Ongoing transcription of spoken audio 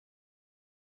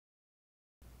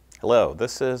Hello,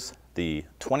 this is the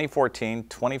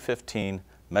 2014-2015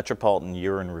 Metropolitan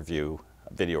Year in Review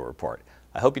video report.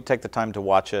 I hope you take the time to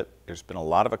watch it. There's been a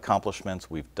lot of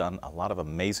accomplishments. We've done a lot of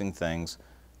amazing things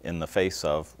in the face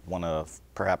of one of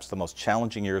perhaps the most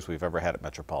challenging years we've ever had at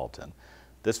Metropolitan.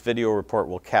 This video report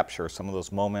will capture some of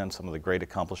those moments, some of the great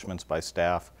accomplishments by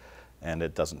staff, and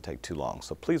it doesn't take too long.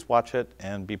 So please watch it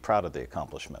and be proud of the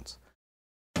accomplishments.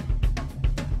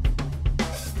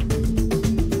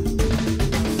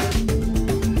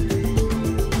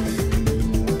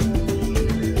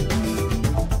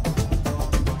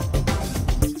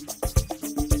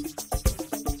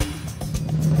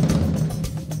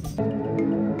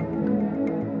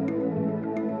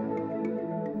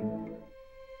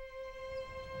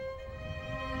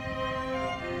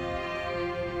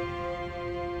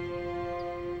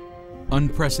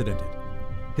 Unprecedented,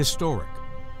 historic,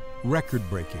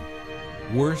 record-breaking,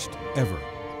 worst ever.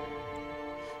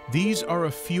 These are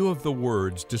a few of the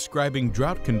words describing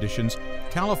drought conditions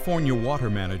California water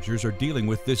managers are dealing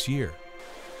with this year.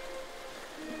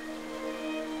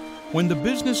 When the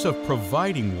business of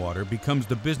providing water becomes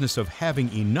the business of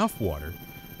having enough water,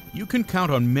 you can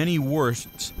count on many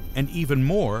worsts and even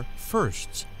more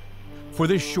firsts. For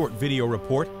this short video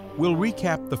report, we'll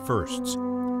recap the firsts.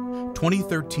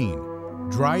 2013.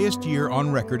 Driest year on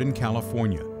record in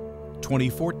California.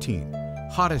 2014,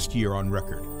 hottest year on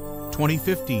record.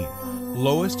 2015,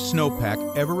 lowest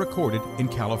snowpack ever recorded in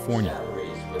California.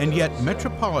 And yet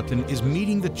Metropolitan is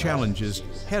meeting the challenges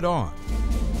head-on.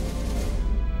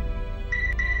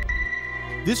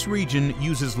 This region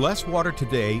uses less water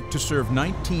today to serve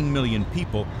 19 million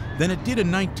people than it did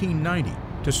in 1990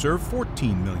 to serve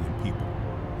 14 million people.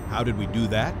 How did we do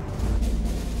that?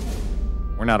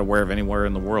 We're not aware of anywhere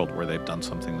in the world where they've done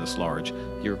something this large.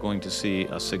 You're going to see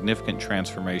a significant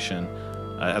transformation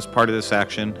as part of this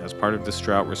action, as part of this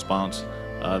drought response,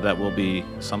 that will be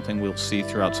something we'll see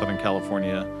throughout Southern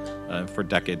California for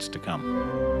decades to come.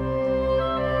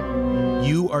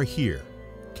 You are here,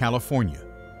 California.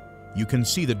 You can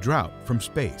see the drought from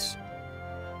space.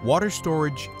 Water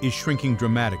storage is shrinking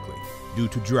dramatically due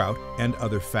to drought and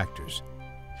other factors.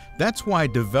 That's why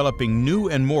developing new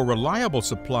and more reliable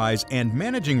supplies and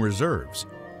managing reserves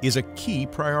is a key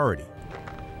priority.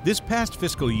 This past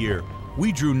fiscal year,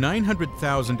 we drew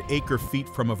 900,000 acre-feet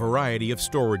from a variety of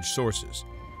storage sources.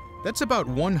 That's about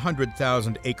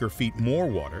 100,000 acre-feet more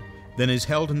water than is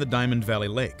held in the Diamond Valley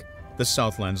Lake, the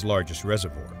Southland's largest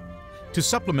reservoir. To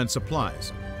supplement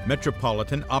supplies,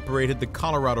 Metropolitan operated the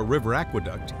Colorado River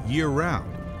Aqueduct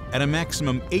year-round at a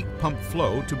maximum 8-pump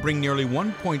flow to bring nearly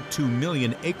 1.2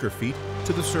 million acre-feet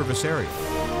to the service area.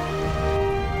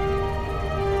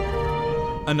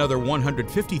 Another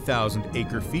 150,000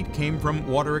 acre-feet came from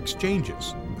water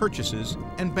exchanges, purchases,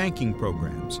 and banking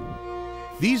programs.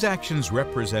 These actions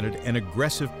represented an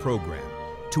aggressive program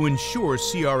to ensure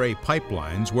CRA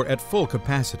pipelines were at full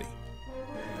capacity.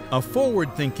 A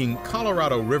forward-thinking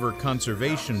Colorado River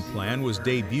Conservation Plan was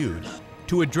debuted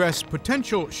to address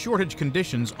potential shortage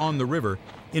conditions on the river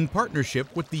in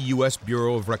partnership with the U.S.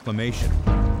 Bureau of Reclamation.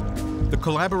 The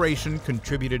collaboration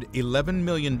contributed $11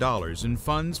 million in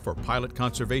funds for pilot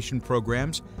conservation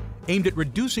programs aimed at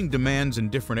reducing demands in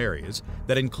different areas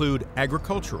that include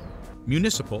agricultural,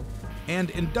 municipal, and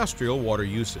industrial water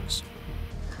uses.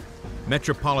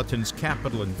 Metropolitan's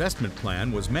capital investment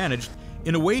plan was managed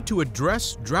in a way to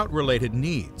address drought-related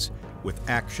needs, with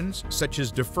actions such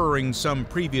as deferring some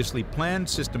previously planned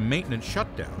system maintenance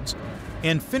shutdowns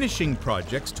and finishing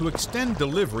projects to extend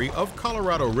delivery of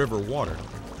Colorado River water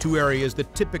to areas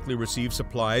that typically receive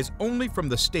supplies only from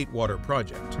the State Water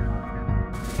Project.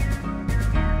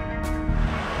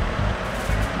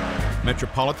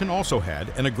 Metropolitan also had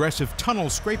an aggressive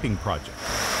tunnel scraping project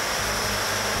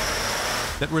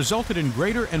that resulted in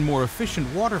greater and more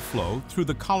efficient water flow through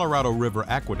the Colorado River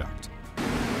Aqueduct.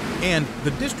 And the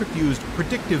district used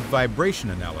predictive vibration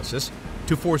analysis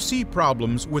to foresee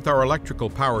problems with our electrical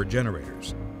power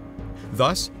generators,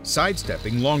 thus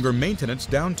sidestepping longer maintenance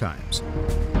downtimes.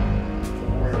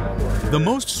 The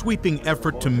most sweeping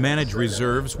effort to manage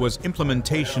reserves was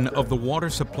implementation of the Water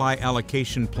Supply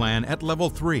Allocation Plan at Level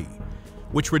 3,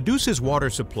 which reduces water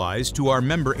supplies to our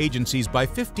member agencies by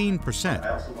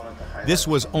 15%. This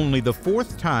was only the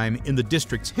 4th time in the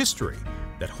district's history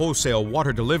that wholesale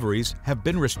water deliveries have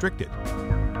been restricted.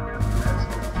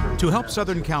 To help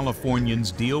Southern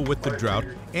Californians deal with the drought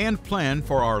and plan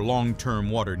for our long-term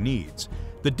water needs,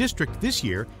 the district this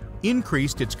year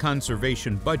increased its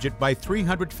conservation budget by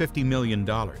 $350 million,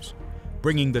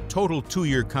 bringing the total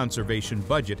 2-year conservation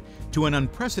budget to an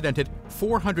unprecedented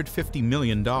 $450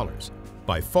 million,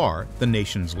 by far the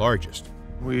nation's largest.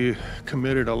 We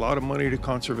committed a lot of money to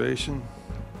conservation.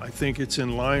 I think it's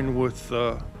in line with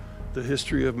the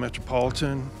history of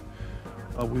Metropolitan.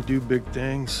 We do big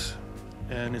things,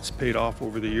 and it's paid off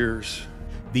over the years.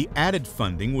 The added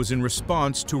funding was in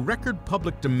response to record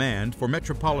public demand for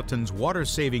Metropolitan's water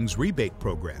savings rebate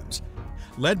programs,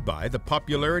 led by the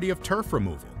popularity of turf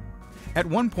removal. At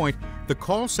one point, the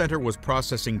call center was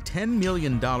processing $10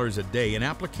 million a day in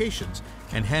applications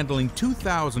and handling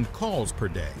 2,000 calls per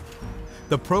day.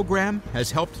 The program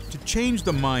has helped to change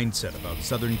the mindset about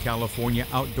Southern California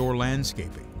outdoor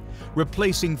landscaping,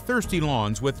 replacing thirsty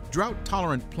lawns with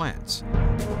drought-tolerant plants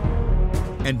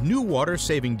and new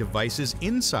water-saving devices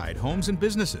inside homes and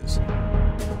businesses.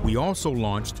 We also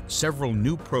launched several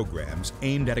new programs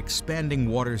aimed at expanding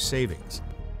water savings.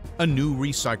 A new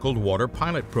recycled water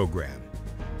pilot program,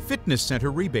 fitness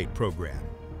center rebate program,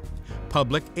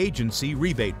 public agency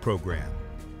rebate program.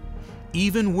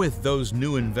 Even with those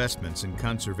new investments in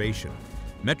conservation,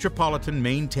 Metropolitan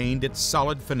maintained its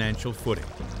solid financial footing.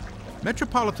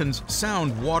 Metropolitan's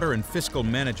sound water and fiscal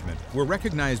management were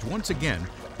recognized once again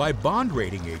by bond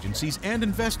rating agencies and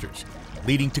investors,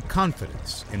 leading to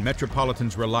confidence in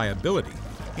Metropolitan's reliability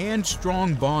and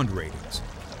strong bond ratings.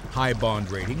 High bond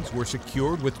ratings were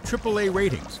secured with AAA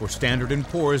ratings for Standard &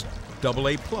 Poor's,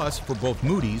 AA+ for both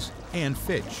Moody's and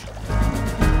Fitch.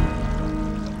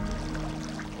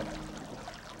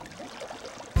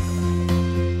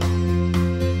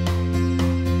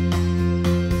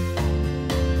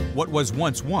 What was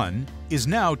once one is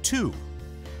now two.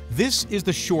 This is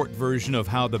the short version of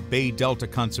how the Bay Delta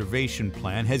Conservation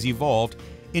Plan has evolved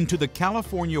into the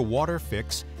California Water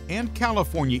Fix and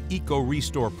California Eco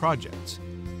Restore projects.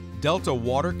 Delta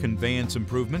water conveyance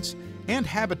improvements and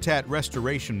habitat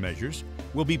restoration measures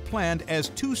will be planned as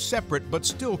two separate but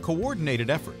still coordinated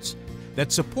efforts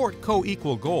that support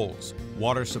co-equal goals: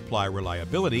 water supply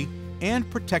reliability and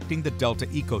protecting the Delta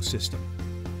ecosystem.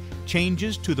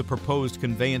 Changes to the proposed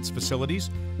conveyance facilities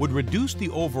would reduce the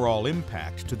overall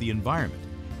impact to the environment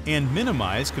and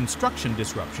minimize construction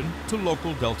disruption to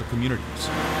local Delta communities.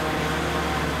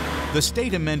 The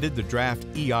state amended the draft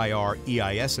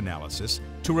EIR-EIS analysis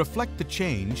to reflect the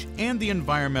change, and the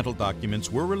environmental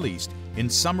documents were released in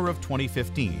summer of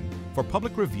 2015 for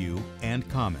public review and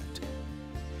comment.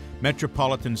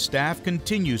 Metropolitan staff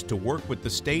continues to work with the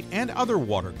state and other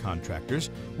water contractors,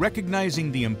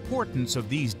 recognizing the importance of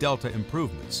these Delta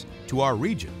improvements to our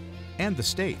region and the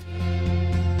state.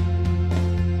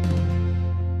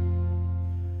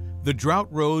 The drought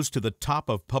rose to the top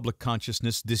of public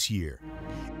consciousness this year.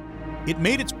 It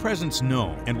made its presence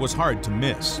known and was hard to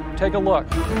miss. Take a look.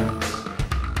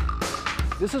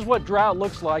 This is what drought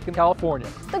looks like in California.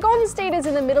 The Golden State is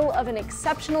in the middle of an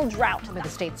exceptional drought. But the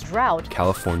state's drought.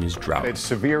 California's drought. It's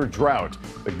severe drought.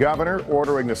 The governor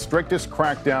ordering the strictest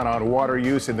crackdown on water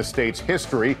use in the state's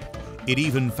history. It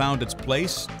even found its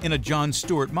place in a Jon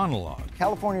Stewart monologue.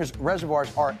 California's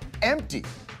reservoirs are empty.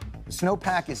 The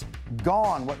snowpack is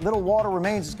gone. What little water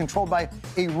remains is controlled by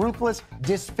a ruthless,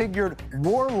 disfigured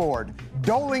warlord,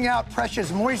 doling out precious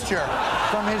moisture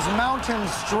from his mountain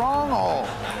stronghold.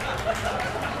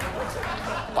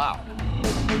 Wow.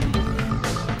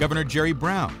 Governor Jerry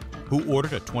Brown, who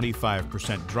ordered a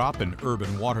 25% drop in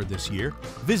urban water this year,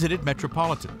 visited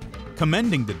Metropolitan,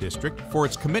 commending the district for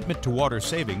its commitment to water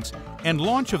savings and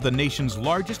launch of the nation's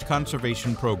largest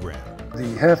conservation program. The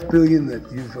 $500 million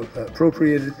that you've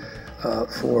appropriated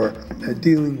for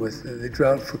dealing with the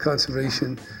drought for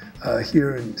conservation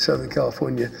here in Southern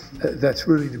California, that's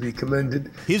really to be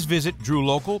commended. His visit drew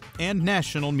local and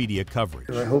national media coverage.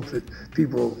 And I hope that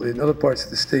people in other parts of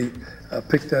the state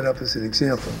pick that up as an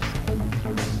example.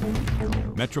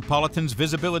 Metropolitan's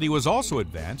visibility was also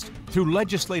advanced through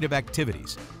legislative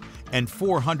activities and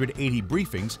 480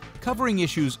 briefings covering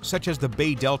issues such as the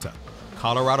Bay Delta,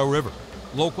 Colorado River,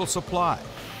 local supply,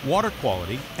 water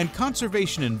quality, and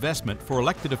conservation investment for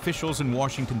elected officials in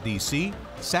Washington, D.C.,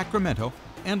 Sacramento,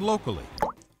 and locally.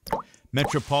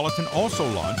 Metropolitan also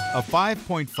launched a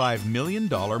 $5.5 million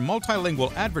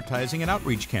multilingual advertising and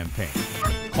outreach campaign,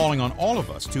 calling on all of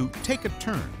us to take a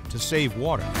turn to save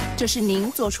water. 这是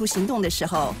您做出行动的时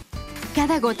候.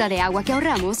 Cada gota de agua que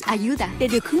ahorramos ayuda. Để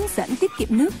được hướng dẫn tiết kiệm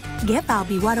nước, ghé vào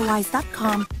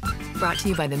bewaterwise.com. Brought to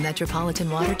you by the Metropolitan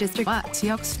Water District.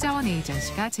 지역 수자원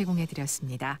에이전시가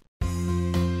제공해드렸습니다.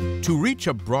 To reach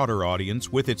a broader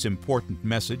audience with its important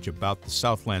message about the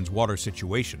Southland's water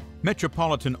situation,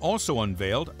 Metropolitan also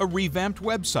unveiled a revamped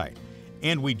website,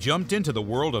 and we jumped into the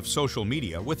world of social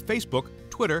media with Facebook,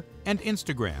 Twitter, and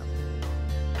Instagram.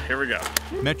 Here we go.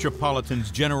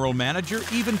 Metropolitan's general manager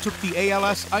even took the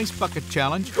ALS Ice Bucket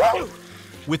Challenge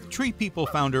with Tree People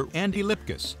founder Andy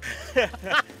Lipkis.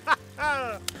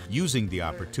 using the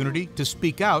opportunity to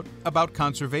speak out about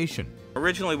conservation.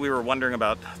 Originally, we were wondering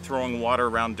about throwing water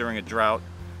around during a drought,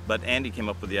 but Andy came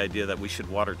up with the idea that we should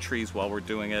water trees while we're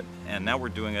doing it, and now we're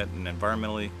doing it in an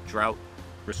environmentally drought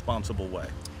responsible way.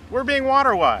 We're being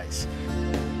water wise.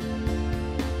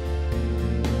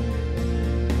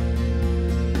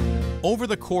 Over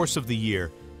the course of the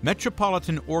year,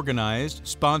 Metropolitan organized,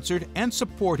 sponsored, and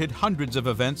supported hundreds of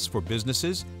events for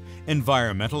businesses,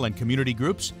 environmental and community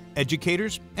groups,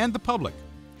 educators, and the public.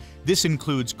 This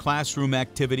includes classroom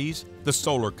activities, the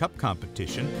Solar Cup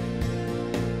competition,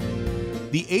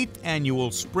 the 8th annual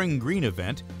Spring Green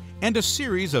event, and a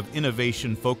series of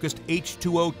innovation-focused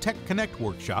H2O Tech Connect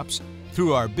workshops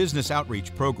through our business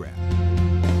outreach program.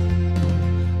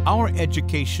 Our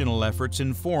educational efforts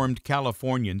informed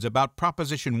Californians about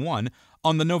Proposition 1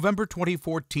 on the November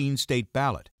 2014 state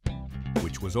ballot,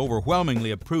 which was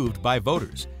overwhelmingly approved by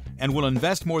voters and will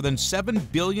invest more than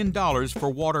 $7 billion for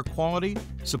water quality,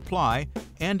 supply,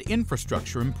 and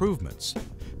infrastructure improvements.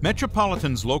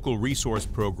 Metropolitan's local resource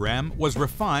program was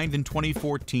refined in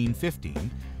 2014-15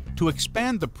 to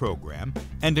expand the program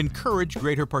and encourage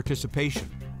greater participation.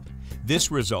 This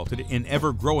resulted in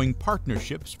ever-growing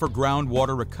partnerships for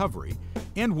groundwater recovery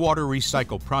and water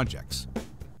recycle projects.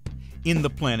 In the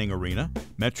planning arena,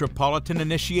 Metropolitan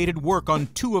initiated work on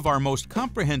 2 of our most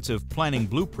comprehensive planning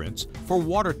blueprints for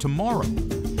water tomorrow,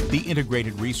 the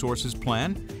Integrated Resources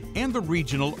Plan and the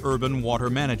Regional Urban Water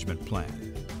Management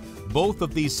Plan. Both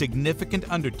of these significant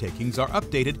undertakings are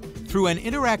updated through an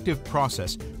interactive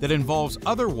process that involves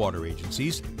other water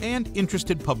agencies and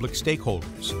interested public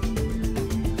stakeholders.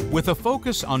 With a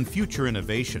focus on future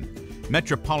innovation,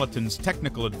 Metropolitan's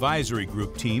Technical Advisory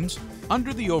Group teams,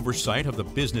 under the oversight of the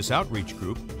Business Outreach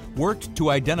Group, worked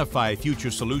to identify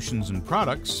future solutions and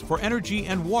products for energy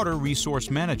and water resource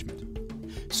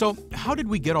management. So, how did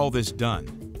we get all this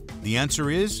done? The answer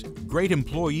is great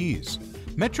employees.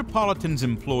 Metropolitan's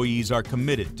employees are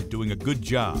committed to doing a good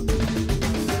job.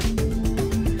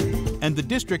 And the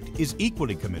district is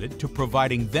equally committed to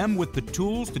providing them with the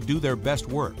tools to do their best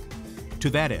work. To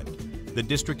that end, the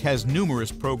district has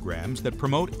numerous programs that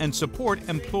promote and support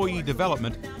employee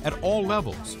development at all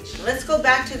levels. Let's go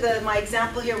back to my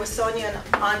example here with Sonia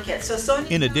and Ankit. So Sonia.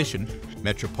 In addition,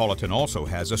 Metropolitan also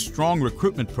has a strong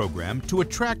recruitment program to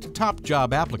attract top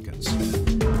job applicants.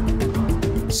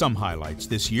 Some highlights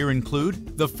this year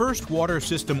include the first Water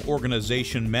System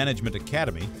Organization Management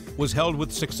Academy was held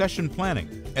with succession planning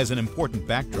as an important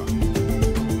backdrop.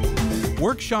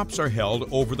 Workshops are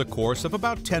held over the course of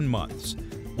about 10 months,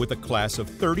 with a class of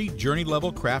 30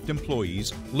 journey-level craft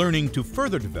employees learning to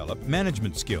further develop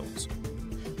management skills.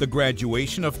 The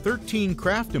graduation of 13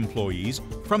 craft employees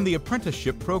from the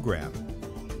apprenticeship program.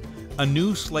 A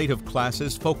new slate of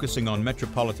classes focusing on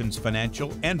Metropolitan's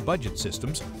financial and budget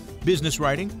systems, business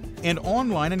writing, and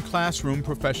online and classroom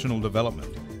professional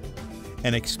development.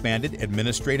 An expanded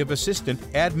administrative assistant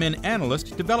admin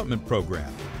analyst development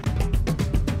program.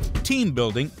 Team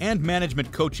building and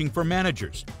management coaching for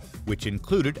managers, which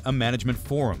included a management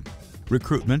forum.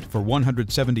 Recruitment for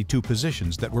 172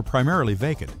 positions that were primarily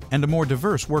vacant, and a more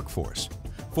diverse workforce.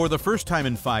 For the first time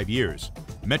in 5 years,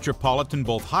 Metropolitan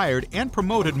both hired and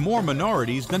promoted more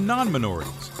minorities than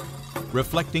non-minorities,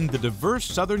 reflecting the diverse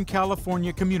Southern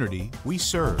California community we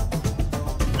serve.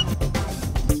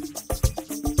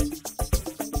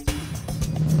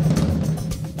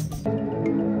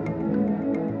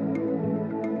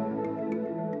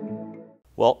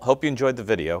 Well, hope you enjoyed the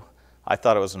video. I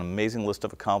thought it was an amazing list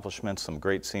of accomplishments, some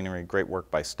great scenery, great work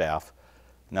by staff.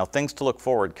 Now, things to look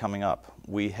forward coming up.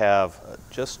 We have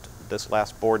just this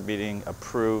last board meeting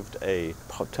approved a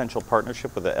potential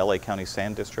partnership with the LA County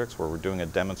Sand Districts where we're doing a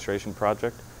demonstration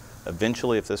project.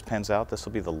 Eventually, if this pans out, this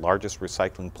will be the largest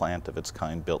recycling plant of its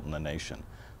kind built in the nation.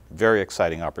 Very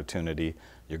exciting opportunity.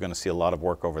 You're going to see a lot of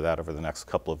work over that over the next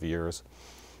couple of years.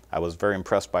 I was very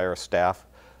impressed by our staff.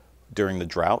 During the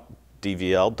drought,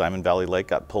 DVL, Diamond Valley Lake,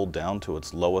 got pulled down to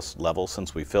its lowest level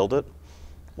since we filled it.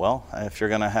 Well, if you're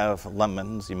going to have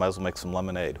lemons, you might as well make some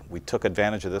lemonade. We took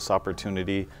advantage of this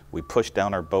opportunity. We pushed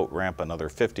down our boat ramp another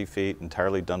 50 feet,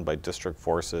 entirely done by district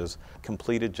forces,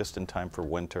 completed just in time for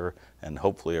winter, and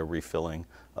hopefully a refilling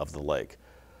of the lake.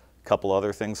 A couple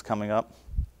other things coming up.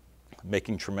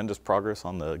 Making tremendous progress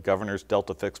on the Governor's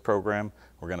Delta Fix program.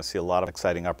 We're going to see a lot of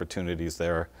exciting opportunities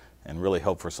there and really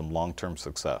hope for some long-term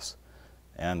success.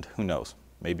 And who knows,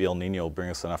 maybe El Nino will bring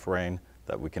us enough rain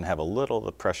that we can have a little of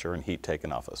the pressure and heat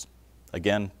taken off us.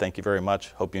 Again, thank you very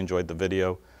much. Hope you enjoyed the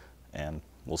video, and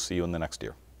we'll see you in the next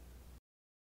year.